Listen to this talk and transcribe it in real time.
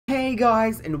Hey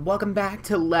guys, and welcome back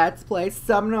to Let's Play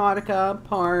Subnautica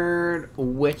part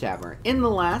whichever. In the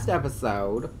last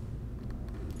episode,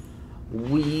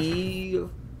 we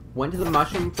went to the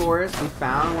mushroom forest, we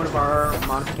found one of our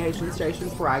modification station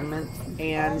fragments,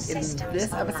 and in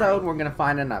this episode we're gonna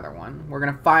find another one. We're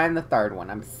gonna find the third one.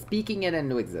 I'm speaking it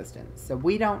into existence. So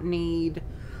we don't need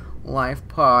life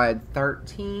pod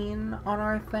 13 on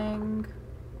our thing.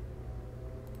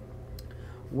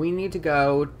 We need to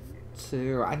go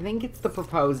to, I think it's the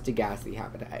proposed Degassi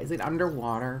habitat. Is it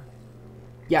underwater?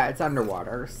 Yeah, it's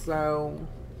underwater. So,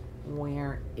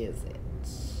 where is it?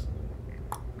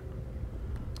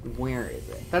 Where is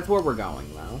it? That's where we're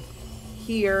going, though.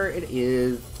 Here it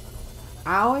is.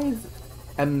 I always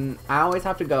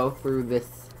have to go through this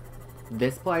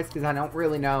place because I don't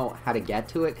really know how to get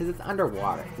to it because it's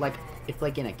underwater. Like, it's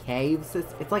like in a cave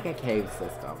system. It's like a cave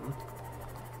system.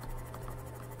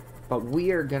 But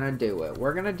we are gonna do it.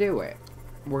 We're gonna do it.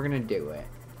 We're gonna do it.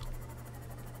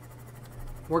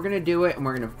 We're gonna do it, and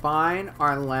we're gonna find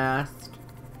our last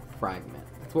fragment.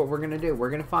 That's what we're gonna do. We're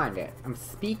gonna find it. I'm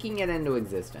speaking it into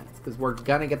existence, because we're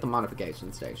gonna get the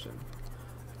modification station.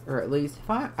 Or at least,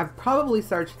 I've probably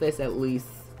searched this at least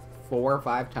 4 or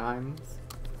 5 times.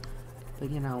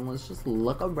 But, you know, let's just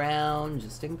look around,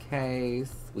 just in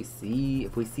case.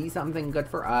 If we see something good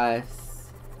for us.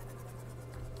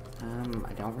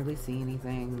 I don't really see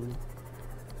anything.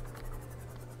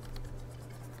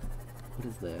 What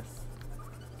is this?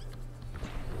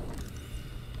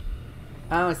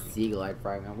 Oh, a sea glide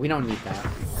fragment. We don't need that.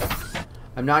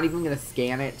 I'm not even gonna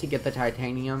scan it to get the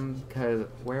titanium, because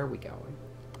where are we going?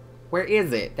 Where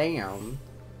is it? Damn.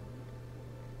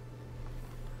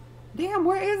 Damn,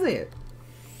 where is it?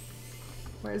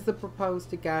 Where's the proposed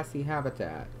Degassi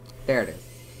habitat? There it is.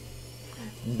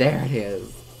 There it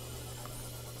is.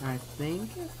 I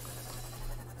think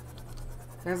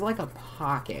there's like a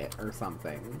pocket or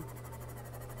something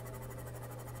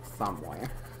somewhere.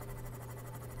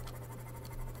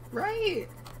 Right?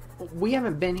 We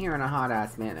haven't been here in a hot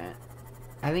ass minute.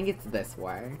 I think it's this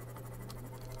way.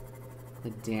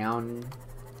 Like down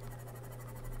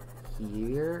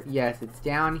here? Yes, it's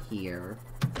down here.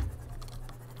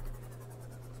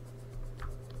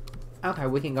 Okay,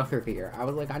 we can go through here. I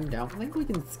was like, I don't think we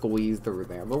can squeeze through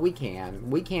there, but we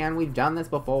can. We can. We've done this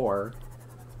before.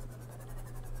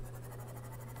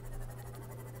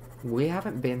 We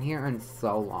haven't been here in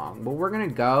so long. But we're gonna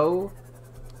go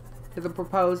to the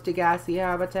proposed Degassi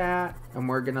habitat, and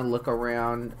we're gonna look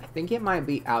around. I think it might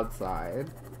be outside.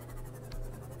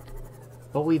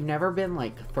 But we've never been,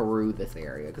 like, through this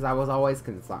area, because I was always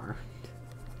concerned.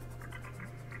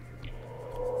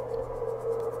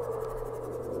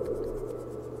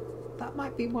 That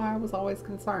might be why I was always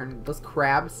concerned. Those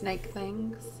crab snake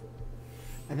things?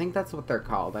 I think that's what they're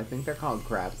called. I think they're called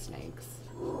crab snakes.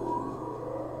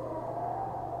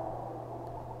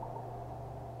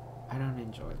 I don't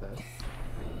enjoy this.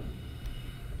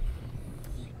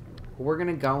 We're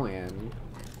gonna go in.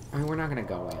 I mean, we're not gonna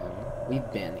go in.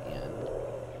 We've been in.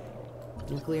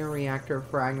 Nuclear reactor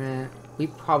fragment.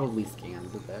 We've probably scanned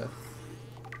this.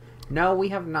 No, we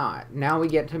have not. Now we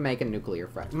get to make a nuclear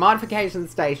fragment. Modification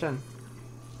station!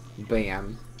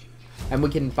 Bam. And we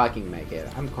can fucking make it.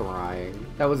 I'm crying.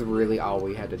 That was really all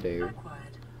we had to do.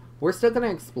 We're still gonna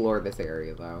explore this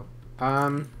area, though. I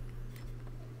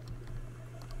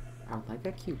would like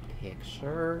a cute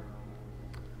picture.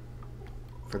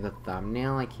 For the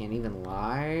thumbnail, I can't even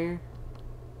lie.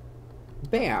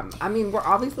 Bam! I mean, we're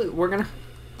gonna...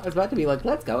 I was about to be like,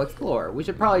 let's go explore. We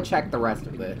should probably check the rest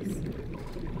of this.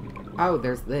 Oh,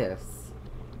 there's this.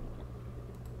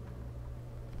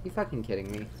 You fucking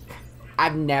kidding me?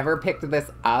 I've never picked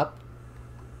this up.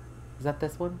 Is that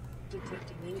this one?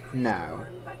 No.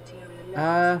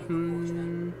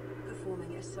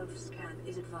 Performing a self-scan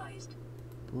is advised.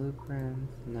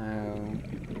 Blueprints? No.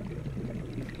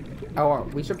 Oh,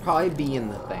 we should probably be in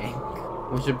the thing.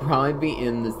 We should probably be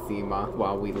in the sea moth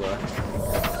while we look.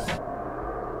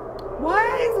 Why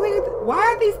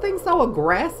are these things so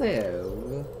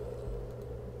aggressive?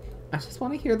 I just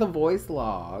want to hear the voice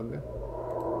log.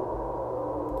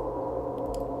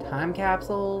 Time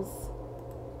capsules.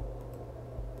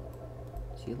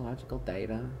 Geological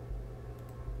data.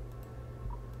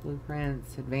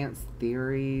 Blueprints. Advanced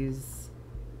theories.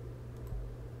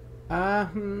 I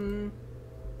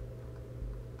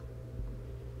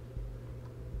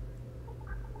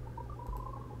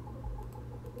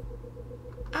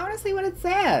want to see what it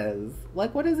says.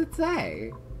 Like, what does it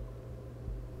say?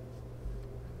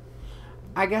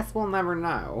 I guess we'll never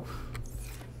know.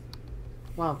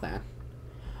 Well then.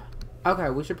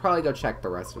 Okay, we should probably go check the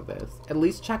rest of this. At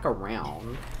least check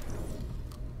around.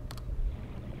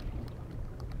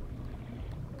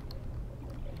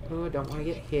 Oh, I don't want to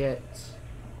get hit.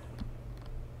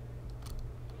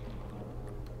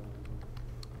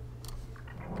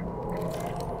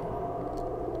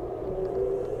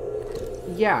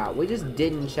 Yeah, we just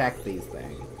didn't check these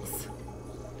things.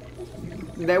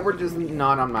 They were just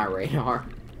not on my radar.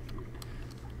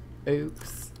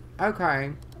 Oops.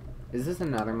 Okay. Is this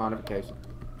another modification?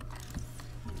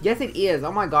 Yes, it is.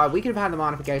 Oh my god, we could have had the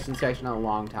modification station a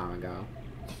long time ago.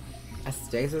 A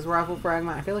stasis rifle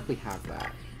fragment? I feel like we have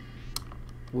that.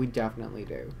 We definitely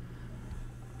do.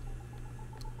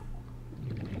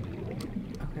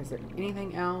 Okay, is there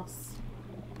anything else?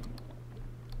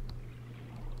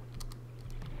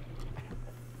 I don't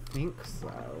think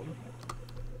so.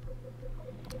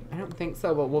 I don't think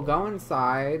so, but we'll go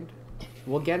inside.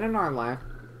 We'll get in our life...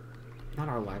 Not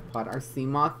our life pod, our sea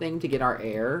moth thing to get our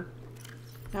air.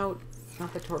 No,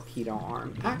 not the torpedo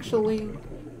arm. Actually,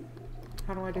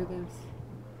 how do I do this?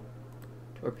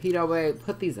 Torpedo bay,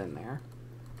 put these in there.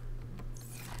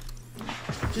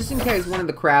 Just in case one of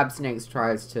the crab snakes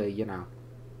tries to, you know,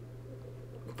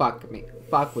 fuck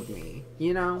with me,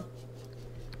 you know?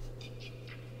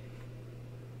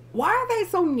 Why are they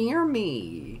so near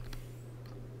me?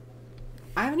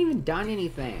 I haven't even done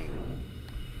anything.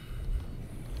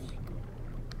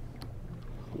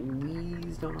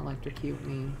 Please don't electrocute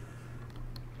me.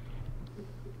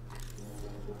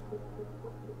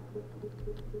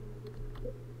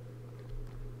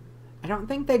 I don't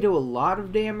think they do a lot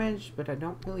of damage, but I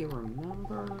don't really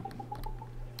remember.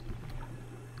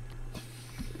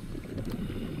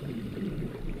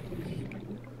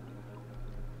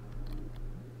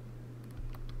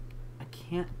 I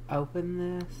can't open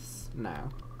this? No.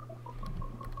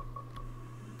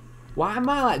 Why am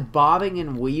I, like, bobbing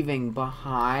and weaving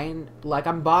behind? Like,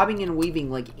 I'm bobbing and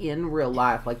weaving, like, in real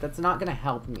life. Like, that's not gonna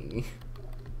help me.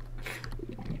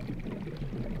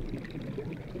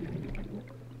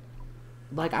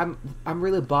 Like, I'm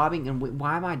really bobbing and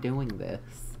why am I doing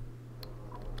this?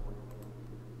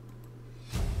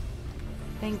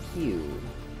 Thank you.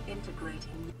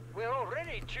 Integrating. We're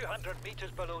already 200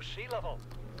 meters below sea level.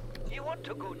 You want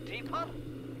to go deeper?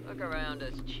 Look around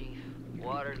us, Chief.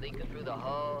 Water leaking through the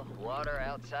hull, water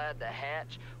outside the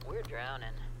hatch. We're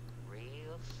drowning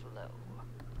real slow.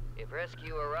 If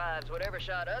rescue arrives, whatever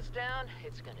shot us down,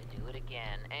 it's gonna do it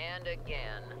again and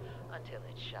again until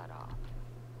it's shut off.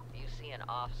 You see an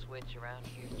off switch around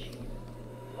here, Chief?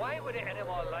 Why would it any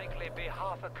more likely be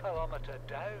half a kilometer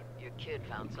down? Your kid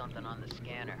found something on the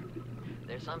scanner.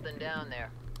 There's something down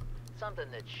there. Something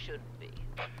that shouldn't be.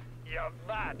 You're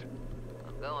mad.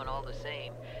 I'm going all the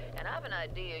same. And I have an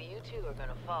idea you two are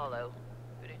gonna follow.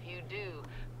 But if you do,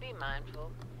 be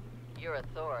mindful. Your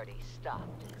authority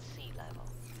stopped at sea level.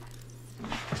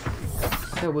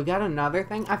 So we got another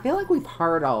thing? I feel like we've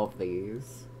heard all of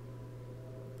these.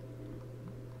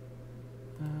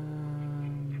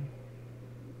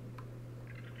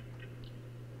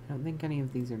 I don't think any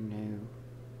of these are new.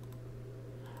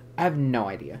 I have no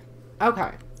idea.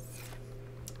 Okay.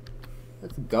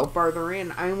 Let's go further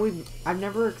in. I mean, I've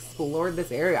never explored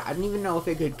this area. I didn't even know if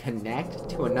it could connect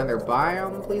to another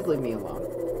biome. Please leave me alone.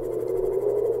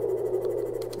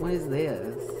 What is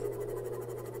this?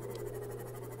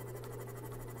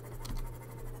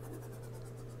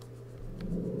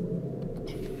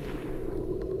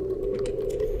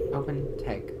 Open,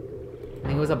 take. I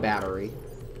think it was a battery.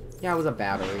 Yeah, it was a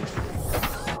battery.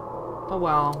 Oh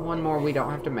well, one more we don't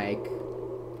have to make.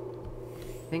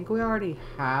 I think we already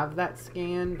have that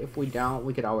scanned. If we don't,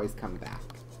 we could always come back.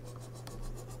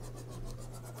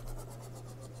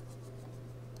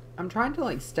 I'm trying to,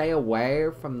 like, stay away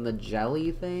from the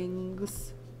jelly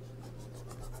things.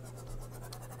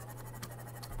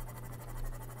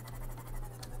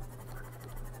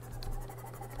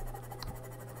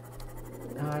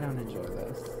 No, I don't enjoy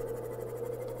this.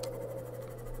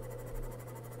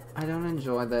 I don't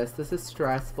enjoy this. This is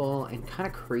stressful and kind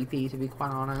of creepy, to be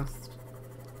quite honest.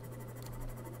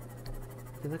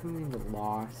 I feel like I'm gonna get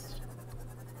lost.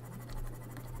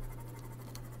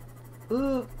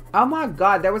 Ooh. Oh my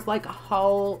god, there was like a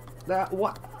whole...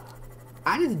 what?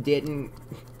 I just didn't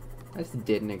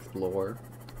explore.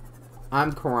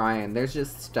 I'm crying. There's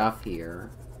just stuff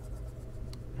here.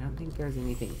 I don't think there's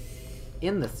anything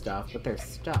in the stuff, but there's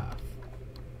stuff.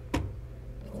 Did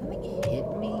something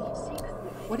hit me?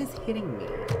 What is hitting me?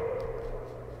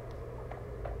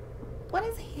 What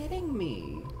is hitting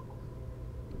me?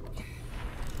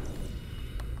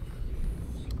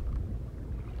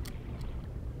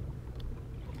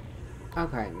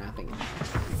 Okay, nothing.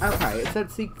 Okay, it said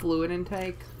seek fluid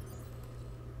intake.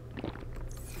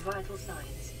 Vital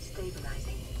signs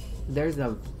stabilizing. There's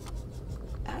a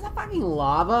fucking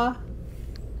lava?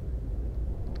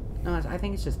 No, I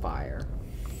think it's just fire.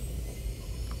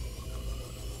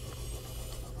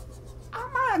 Oh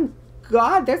my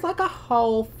god, there's like a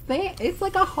whole thing. It's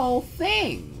like a whole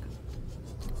thing.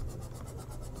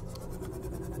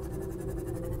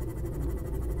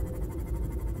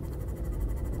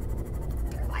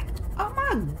 Like, oh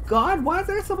my god, why is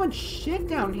there so much shit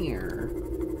down here?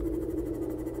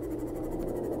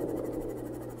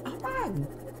 Oh my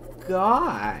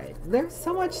god, there's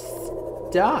so much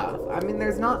stuff. I mean,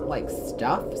 there's not like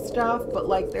stuff, but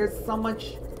like there's so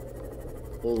much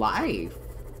life.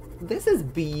 This is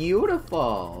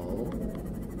beautiful.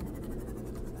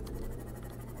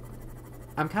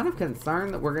 I'm kind of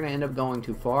concerned that we're gonna end up going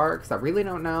too far because I really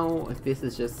don't know if this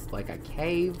is just like a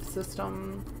cave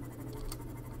system.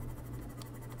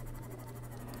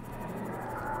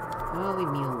 Oh, leave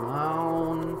me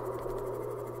alone.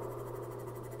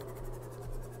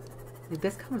 Did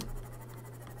this come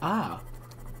up?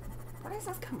 What does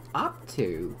this come up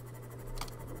to?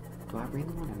 Do I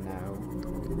really want to know?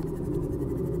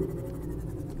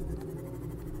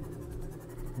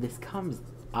 This comes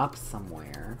up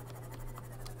somewhere.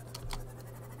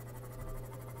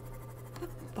 What the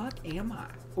fuck am I?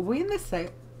 Are we in the same...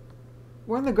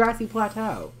 We're in the grassy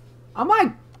plateau. Oh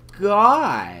my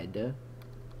god!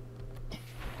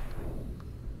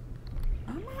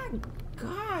 Oh my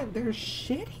god, there's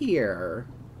shit here.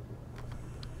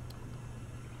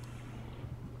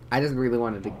 I just really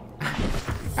wanted to...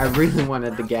 I really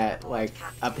wanted to get, like,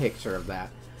 a picture of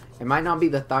that. It might not be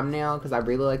the thumbnail, because I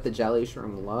really like the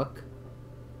Jellyshroom look.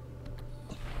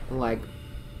 Like,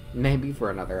 maybe for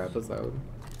another episode.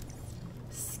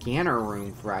 Scanner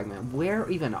room fragment. Where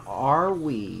even are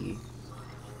we?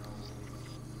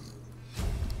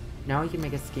 Now we can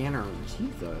make a scanner room.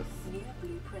 Jesus.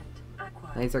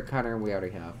 Laser cutter we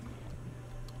already have.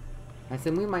 I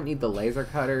assume we might need the laser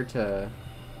cutter to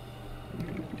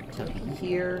be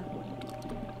here.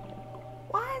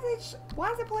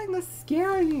 Why is it playing the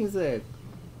scary music?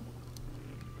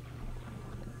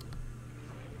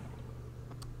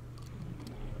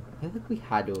 I feel like we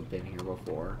had to have been here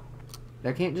before.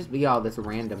 There can't just be all this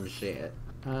random shit.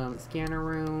 Scanner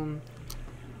room.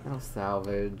 Metal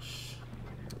salvage.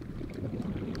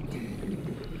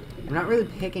 I'm not really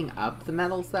picking up the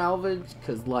metal salvage,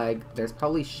 because, like, there's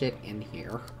probably shit in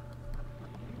here.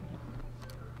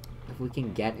 If we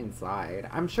can get inside.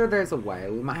 I'm sure there's a way.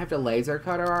 We might have to laser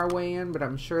cutter our way in, but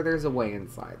I'm sure there's a way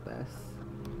inside this.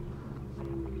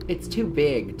 It's too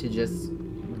big to just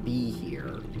be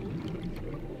here.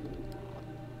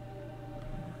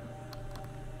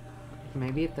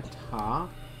 Maybe at the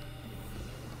top?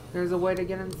 There's a way to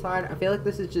get inside? I feel like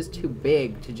this is just too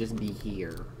big to just be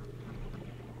here.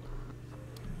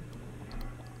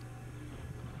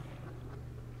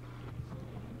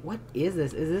 What is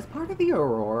this? Is this part of the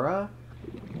Aurora?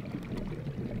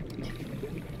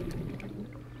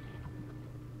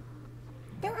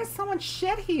 There is so much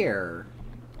shit here.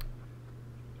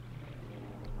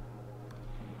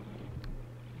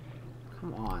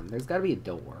 Come on, there's gotta be a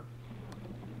door.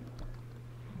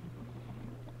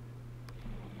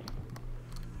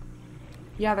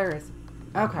 Yeah, there is.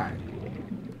 Okay.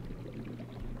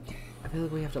 I feel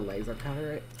like we have to laser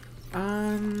cutter it.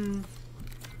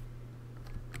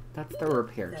 That's the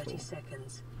repair tool. 30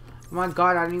 seconds. Oh my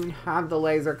god, I don't even have the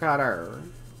laser cutter.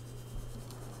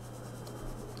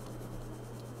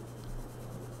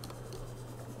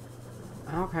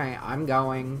 Okay, I'm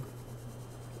going.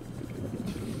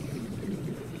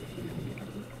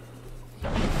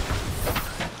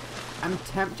 I'm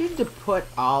tempted to put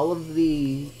all of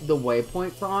the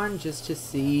waypoints on just to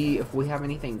see if we have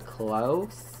anything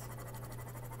close.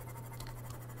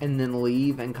 And then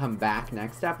leave and come back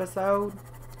next episode.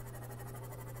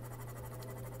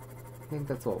 I think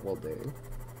that's what we'll do.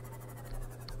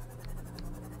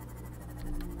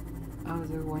 Oh, is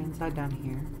there a way inside down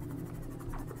here?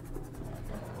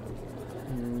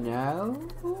 No?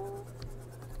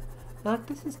 I feel like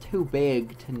this is too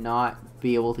big to not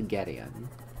be able to get in.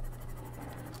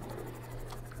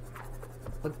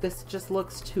 Like, this just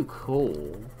looks too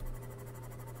cool.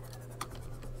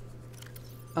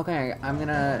 Okay, I'm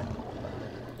gonna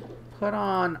put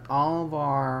on all of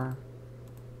our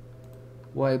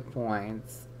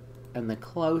waypoints, and the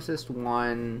closest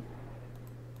one...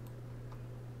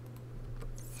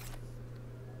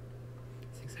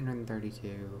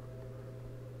 632,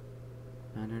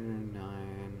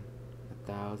 909,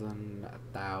 1,000,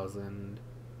 1,000.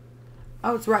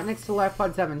 Oh, it's right next to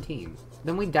LifePod 17.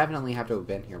 Then we definitely have to have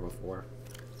been here before.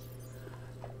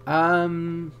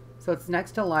 So it's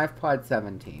next to LifePod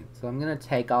 17. So I'm gonna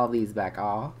take all these back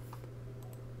off.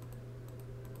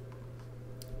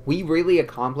 We really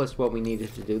accomplished what we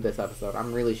needed to do this episode.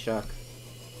 I'm really shook.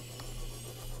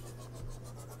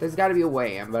 There's got to be a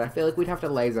way in, but I feel like we'd have to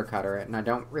laser cutter it, and I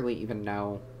don't really even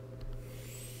know.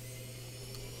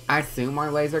 I assume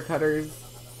our laser cutter's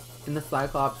in the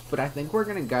Cyclops, but I think we're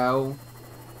gonna go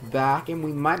back, and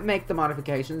we might make the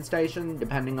modification station,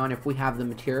 depending on if we have the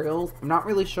materials. I'm not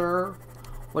really sure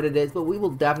what it is, but we will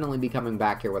definitely be coming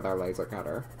back here with our laser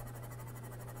cutter.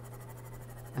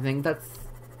 I think that's...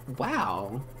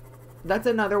 Wow. That's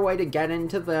another way to get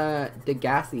into the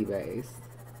Degassi base.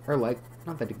 Or like,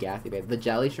 not the Degassi base, the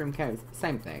Jellyshroom caves.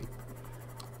 Same thing.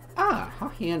 Ah, how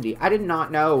handy. I did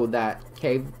not know that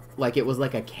cave, like it was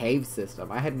like a cave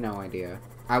system. I had no idea.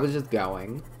 I was just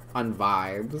going on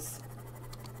vibes.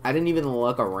 I didn't even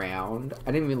look around.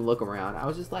 I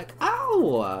was just like,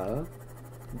 oh!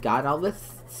 Got all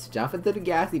this stuff at the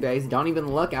Degassi base. Don't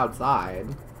even look outside.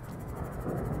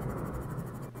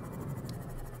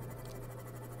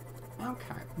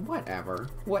 Okay, whatever.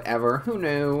 Whatever. Who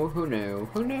knew? Who knew?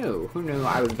 Who knew? Who knew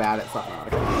I was bad at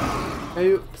Subnautica?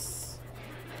 Oops.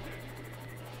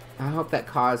 I hope that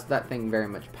caused that thing very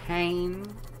much pain.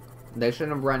 They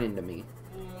shouldn't have run into me.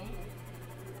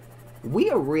 We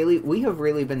have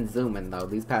really been zooming though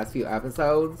these past few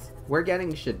episodes. We're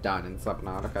getting shit done in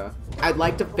Subnautica. I'd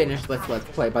like to finish this Let's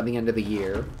Play by the end of the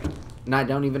year. And I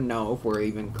don't even know if we're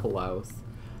even close.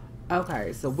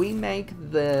 Okay, so we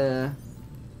make the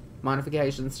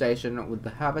modification station with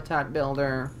the habitat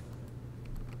builder.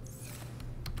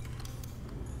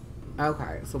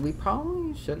 Okay, so we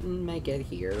probably shouldn't make it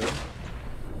here.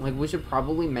 Like, we should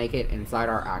probably make it inside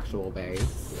our actual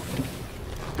base.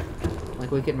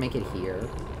 Like, we could make it here.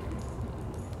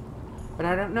 But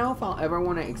I don't know if I'll ever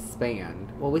want to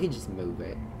expand. Well, we could just move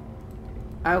it.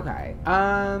 Okay,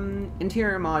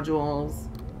 interior modules.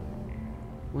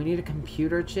 We need a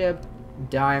computer chip,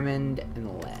 diamond,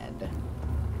 and lead.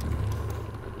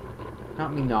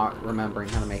 Not me not remembering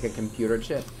how to make a computer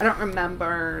chip. I don't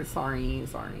remember. Sorry.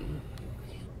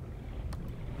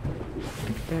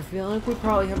 I feel like we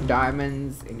probably have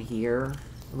diamonds in here.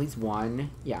 At least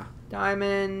one. Yeah.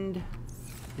 Diamond.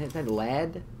 And it said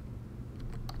lead.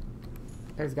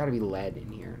 There's gotta be lead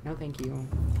in here. No, thank you.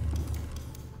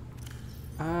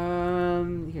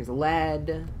 Here's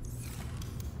lead.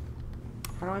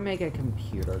 How do I make a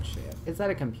computer chip? Is that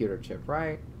a computer chip,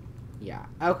 right? Yeah.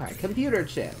 Okay, computer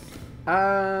chip.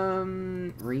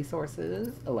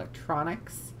 Resources,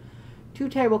 electronics, 2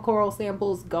 table coral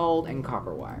samples, gold, and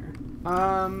copper wire.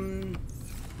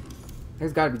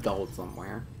 There's gotta be gold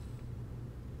somewhere.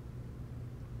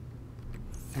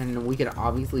 And we could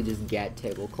obviously just get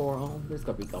table coral. There's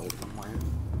gotta be gold somewhere.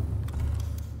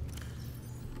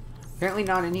 Apparently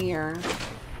not in here.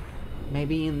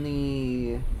 Maybe in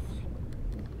the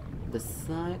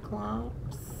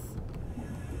Cyclops.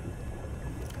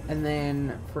 And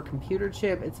then for computer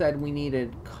chip, it said we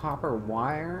needed copper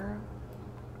wire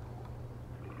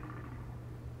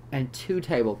and 2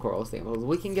 table coral samples.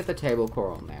 We can get the table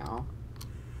coral now.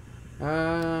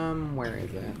 Where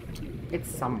is it?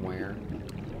 It's somewhere.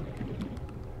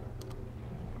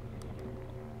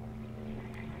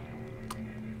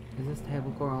 Is this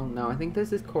table coral? No, I think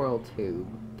this is coral tube.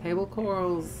 Table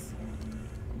corals.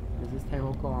 Is this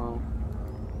table coral?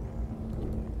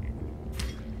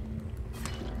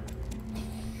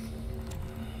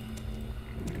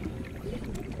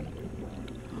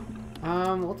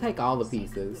 We'll take all the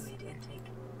pieces.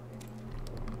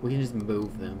 We can just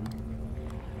move them.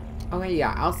 Okay,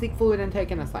 yeah, I'll seek fluid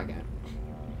intake in a second.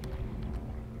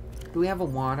 Do we have a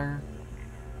water?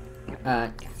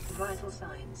 Yes. Vital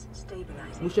signs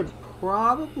stabilizing. We should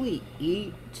probably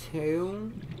eat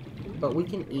too, but we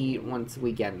can eat once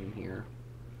we get in here.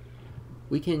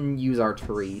 We can use our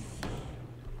tree.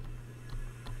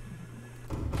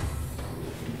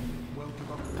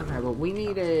 Okay, but we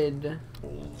needed...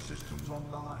 All systems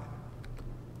online.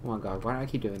 Oh my god, why do I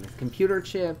keep doing this? Computer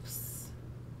chips,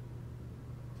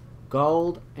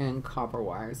 gold, and copper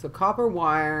wire. So copper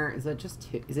wire, is that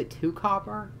just 2? Is it 2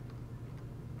 copper?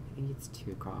 I think it's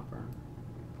 2 copper.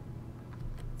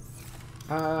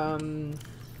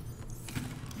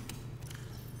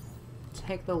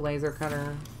 Take the laser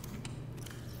cutter.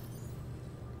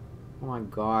 Oh my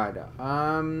god.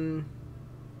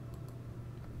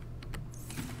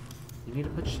 You need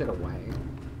to put shit away.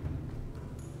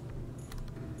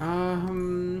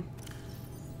 Oh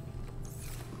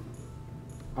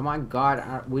my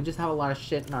god, we just have a lot of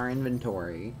shit in our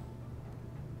inventory.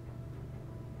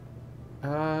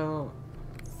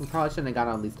 We probably shouldn't have got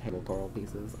all these table coral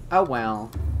pieces. Oh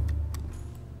well.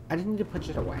 I just need to put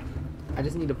shit away. I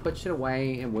just need to put shit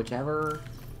away in whichever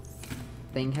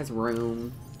thing has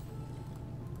room.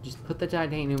 Just put the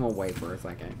titanium away for a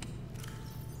second.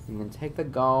 And then take the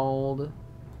gold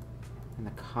and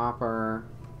the copper.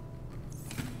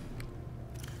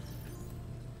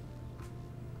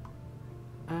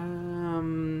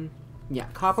 Yeah,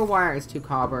 copper wire is 2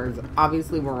 coppers.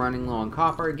 Obviously, we're running low on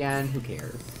copper again. Who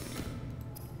cares?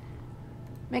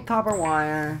 Make copper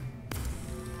wire.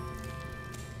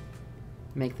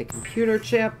 Make the computer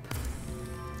chip.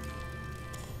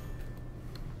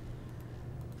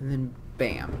 And then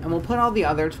bam. And we'll put all the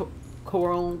other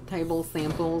coral table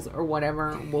samples or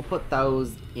whatever. We'll put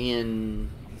those in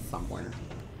somewhere.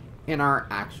 In our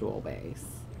actual base.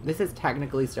 This is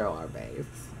technically still our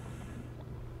base.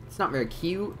 It's not very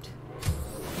cute.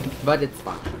 But it's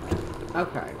functional.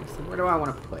 Okay, so where do I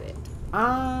want to put it?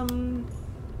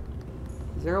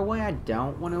 Is there a way I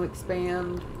don't want to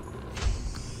expand?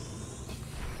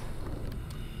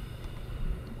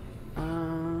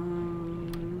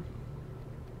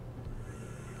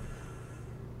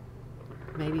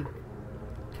 Maybe...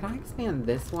 Can I expand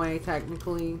this way,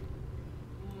 technically?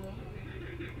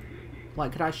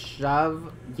 Like, could I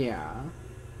shove? Yeah.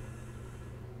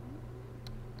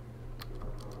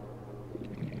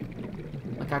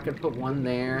 Like, I could put one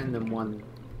there and then one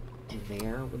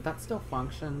there. Would that still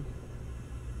function?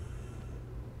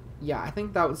 Yeah, I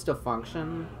think that would still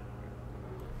function.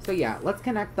 So yeah, let's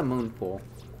connect the moon pool.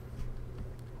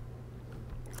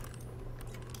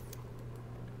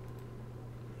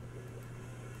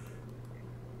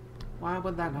 Why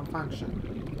would that not function?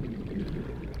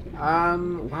 Why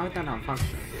would that not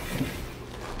function?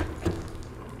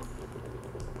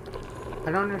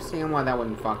 I don't understand why that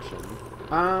wouldn't function.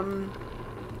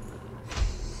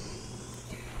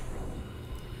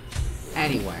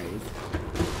 Anyways.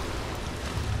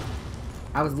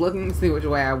 I was looking to see which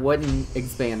way I wouldn't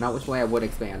expand, not which way I would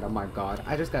expand. Oh my god.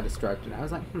 I just got distracted. I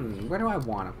was like, where do I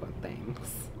want to put things?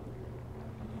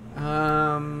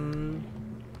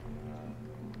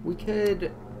 We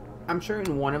could... I'm sure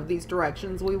in one of these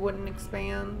directions we wouldn't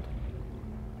expand.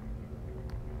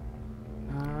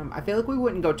 I feel like we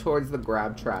wouldn't go towards the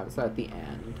grab traps at the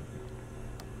end.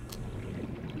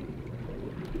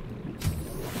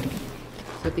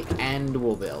 So at the end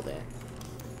we'll build it.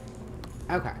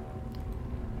 Okay.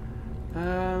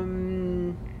 Oh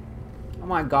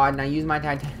my god, and I use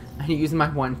my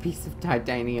one piece of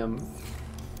titanium.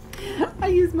 I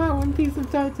use my one piece of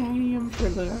titanium for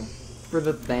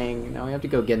the thing. Now we have to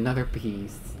go get another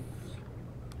piece.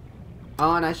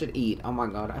 Oh, and I should eat. Oh my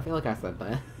god, I feel like I said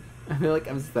that. I feel like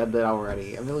I've said that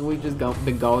already. I feel like we've just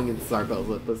been going in circles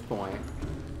at this point.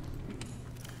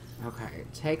 Okay,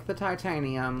 take the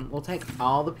titanium. We'll take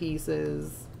all the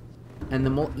pieces. And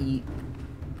then we'll eat.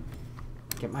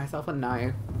 Get myself a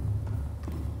knife.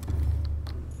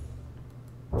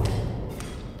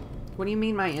 What do you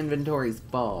mean my inventory's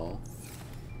full?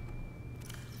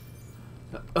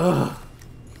 Ugh.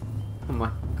 Oh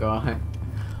my god.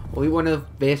 We want to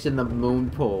fish in the moon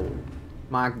pool.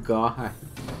 My god.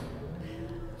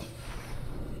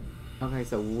 Okay,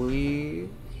 so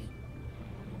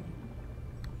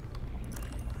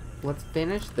let's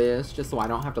finish this just so I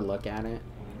don't have to look at it.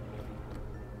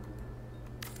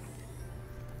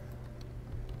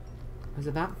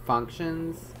 So that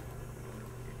functions.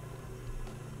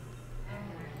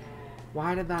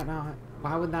 Why would that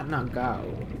not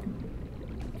go?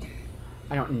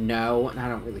 I don't know, and I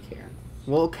don't really care.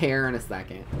 We'll care in a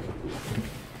second.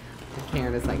 We'll care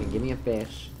in a second. Give me a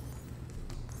fish.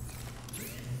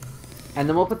 And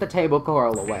then we'll put the table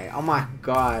coral away. Oh my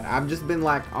god. I've just been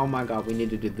like, oh my god, we need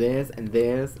to do this, and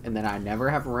then I never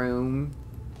have room.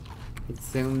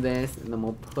 Consume this, and then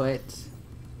we'll put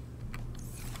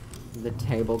the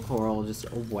table coral just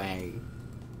away.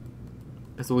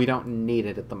 Because we don't need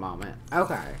it at the moment.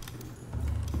 Okay.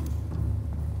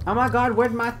 Oh my god,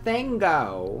 where'd my thing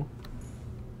go?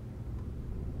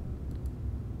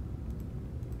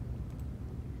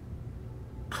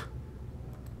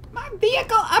 My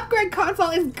vehicle upgrade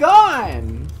console is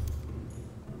gone!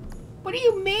 What do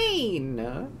you mean?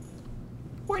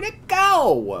 Where'd it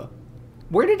go?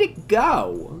 Where did it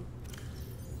go?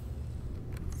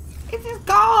 It's just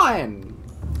gone!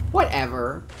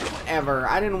 Whatever. Whatever.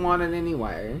 I didn't want it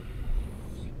anyway.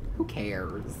 Who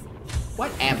cares?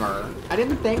 Whatever. I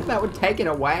didn't think that would take it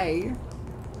away.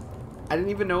 I didn't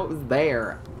even know it was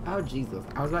there. Oh, Jesus.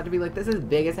 I was about to be like, this is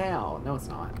big as hell. No, it's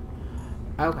not.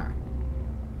 Okay.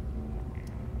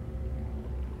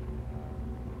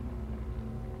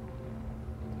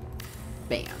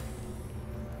 Bam.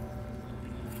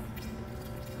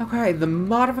 Okay, the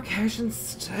modification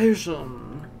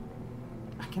station.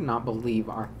 I cannot believe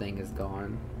our thing is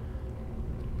gone.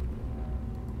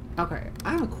 Okay,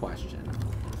 I have a question.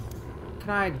 Can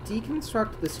Can I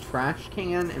deconstruct this trash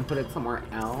can and put it somewhere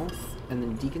else? And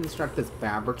then deconstruct this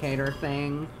fabricator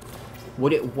thing?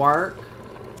 Would it work?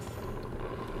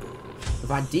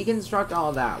 If I deconstruct all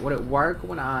of that, would it work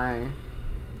when I...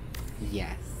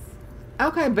 Yes.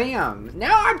 Okay, bam!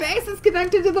 Now our base is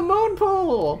connected to the moon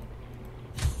pool!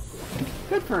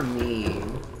 Good for me.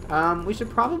 We should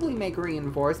probably make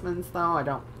reinforcements,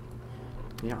 though.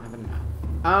 We don't have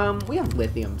enough. We have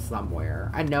lithium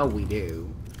somewhere. I know we do.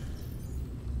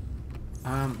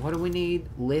 What do we need?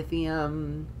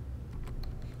 Lithium.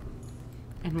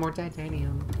 And more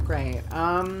titanium. Great.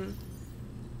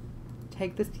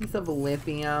 Take this piece of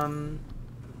lithium.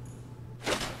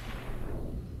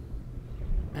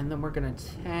 And then we're gonna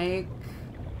take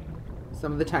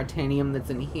some of the titanium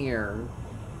that's in here.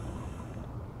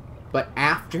 But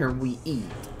after we eat.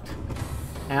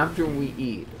 After we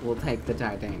eat, we'll take the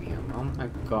titanium. Oh my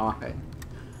god.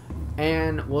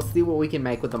 And we'll see what we can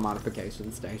make with the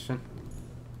modification station.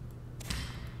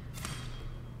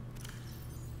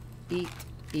 Eat,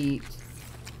 eat.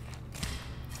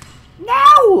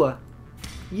 No!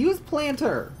 Use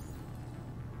planter.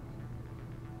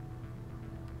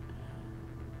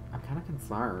 I'm kind of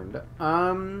concerned.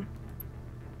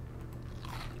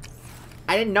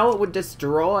 I didn't know it would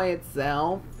destroy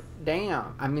itself.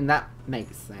 Damn. I mean, that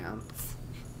makes sense.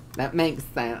 That makes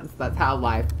sense. That's how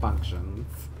life functions.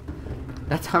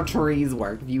 That's how trees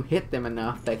work. If you hit them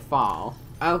enough, they fall.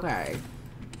 Okay.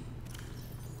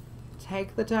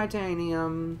 Take the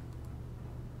titanium.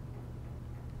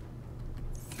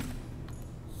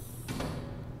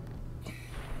 Oh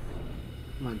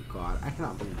my god, I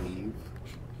cannot believe.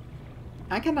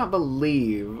 I cannot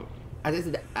believe. I just,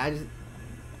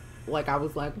 like, I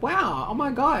was like, wow, oh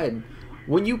my god.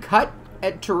 When you cut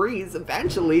at trees,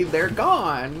 eventually they're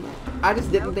gone. I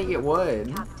just didn't think it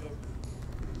would.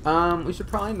 We should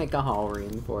probably make a hull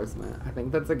reinforcement. I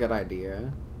think that's a good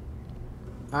idea.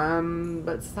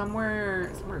 But somewhere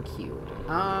cute.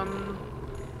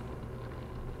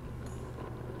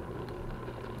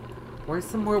 Where's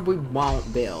somewhere we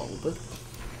won't build?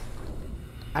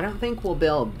 I don't think we'll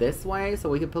build this way, so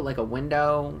we could put like a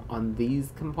window on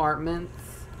these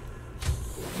compartments.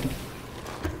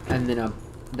 And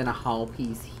then a hull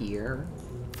piece here.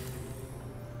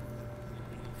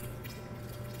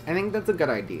 I think that's a good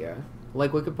idea.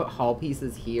 Like, we could put hull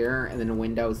pieces here, and then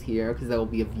windows here, because there will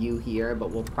be a view here,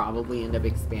 but we'll probably end up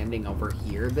expanding over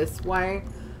here this way.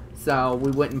 So, we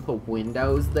wouldn't put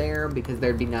windows there, because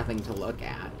there'd be nothing to look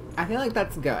at. I feel like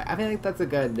that's good. I feel like that's a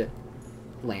good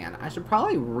plan. I should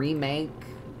probably remake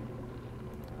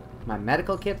my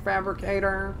medical kit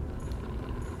fabricator.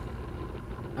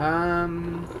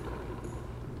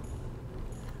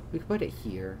 We could put it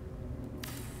here.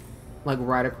 Like,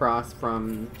 right across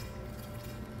from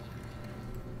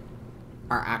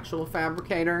our actual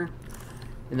fabricator.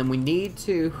 And then we need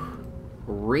to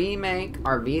remake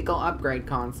our vehicle upgrade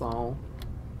console.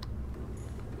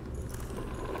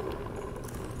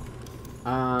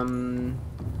 Oh,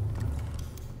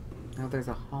 there's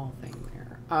a hull thing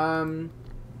there. Can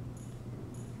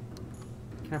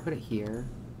I put it here?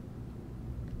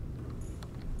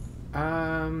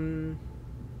 I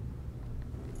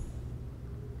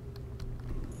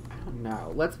don't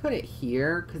know. Let's put it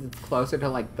here, because it's closer to,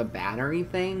 like, the battery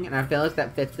thing, and I feel like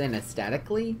that fits in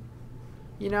aesthetically.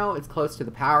 You know, it's close to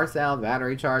the power cell, the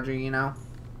battery charger, you know?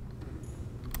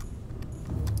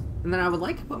 And then I would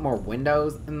like to put more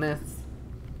windows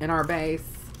in our base.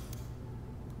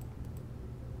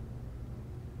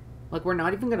 Like, we're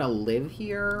not even gonna live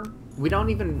here. We don't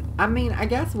even, I mean, I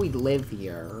guess we live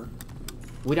here.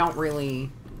 We don't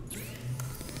really,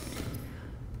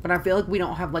 but I feel like we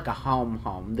don't have, like, a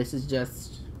home. This is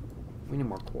just, we need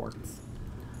more quartz.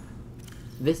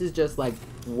 This is just, like,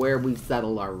 where we've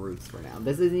settled our roots for now.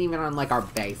 This isn't even on, like, our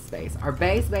base space. Our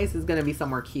base space is gonna be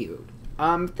somewhere cute.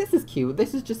 This is cute.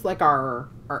 This is just, like, our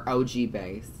OG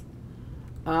base.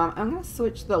 I'm gonna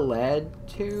switch the lead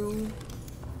to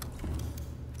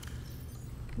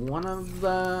one of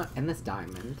the, and this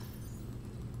diamond.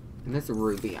 And this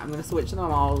ruby. I'm gonna switch them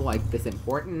all to, like, this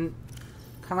important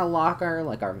kind of locker,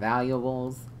 like our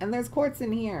valuables. And there's quartz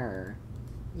in here.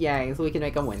 Yay, so we can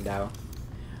make a window.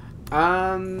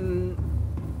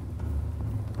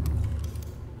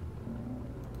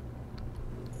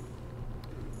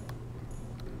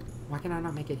 Why can I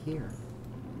not make it here?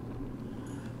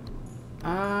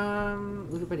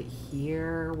 We could put it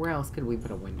here. Where else could we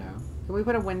put a window? Can we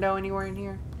put a window anywhere in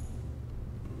here?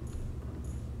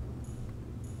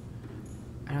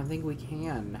 I don't think we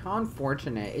can. How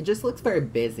unfortunate. It just looks very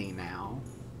busy now.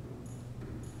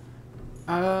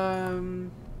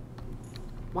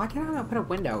 Why can I not put a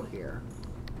window here?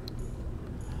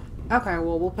 Okay,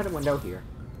 well, we'll put a window here.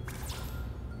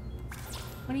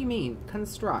 What do you mean?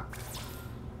 Construct.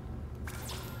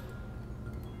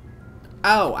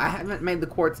 Oh, I haven't made the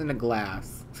quartz into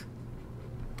glass.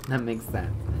 That makes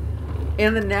sense.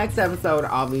 In the next episode,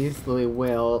 obviously,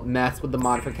 we'll mess with the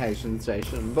modification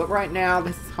station. But right now,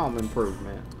 this is home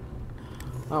improvement.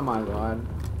 Oh my god.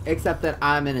 Except that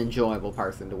I'm an enjoyable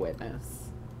person to witness.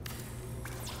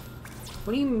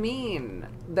 What do you mean?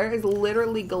 There is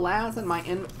literally glass in my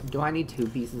Do I need 2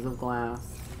 pieces of glass?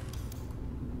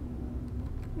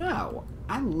 No.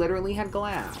 I literally had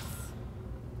glass.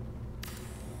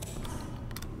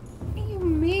 What do you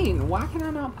mean? Why can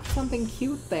I not put something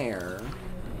cute there?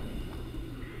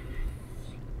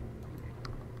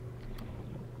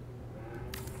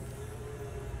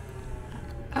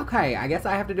 Okay, I guess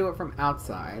I have to do it from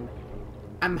outside.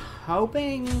 I'm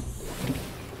hoping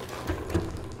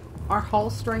our hull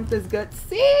strength is good.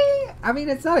 See? I mean,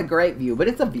 it's not a great view, but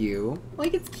it's a view.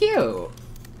 Like, it's cute. Oh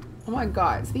my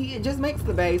god. See, it just makes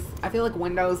the base... I feel like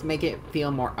windows make it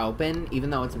feel more open, even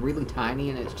though it's really tiny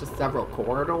and it's just several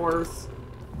corridors.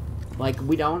 Like,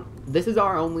 we don't... This is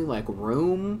our only, like,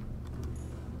 room,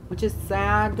 which is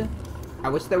sad. I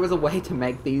wish there was a way to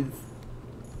make these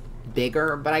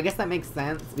bigger, but I guess that makes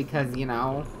sense because, you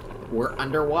know, we're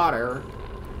underwater.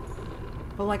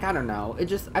 But, like, I don't know. It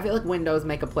just, I feel like windows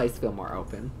make a place feel more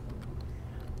open.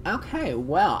 Okay,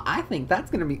 well, I think that's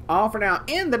going to be all for now.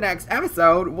 In the next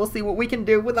episode, we'll see what we can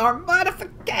do with our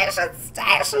modification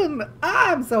station.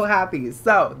 I'm so happy.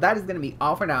 So, that is going to be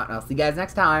all for now, and I'll see you guys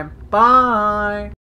next time. Bye!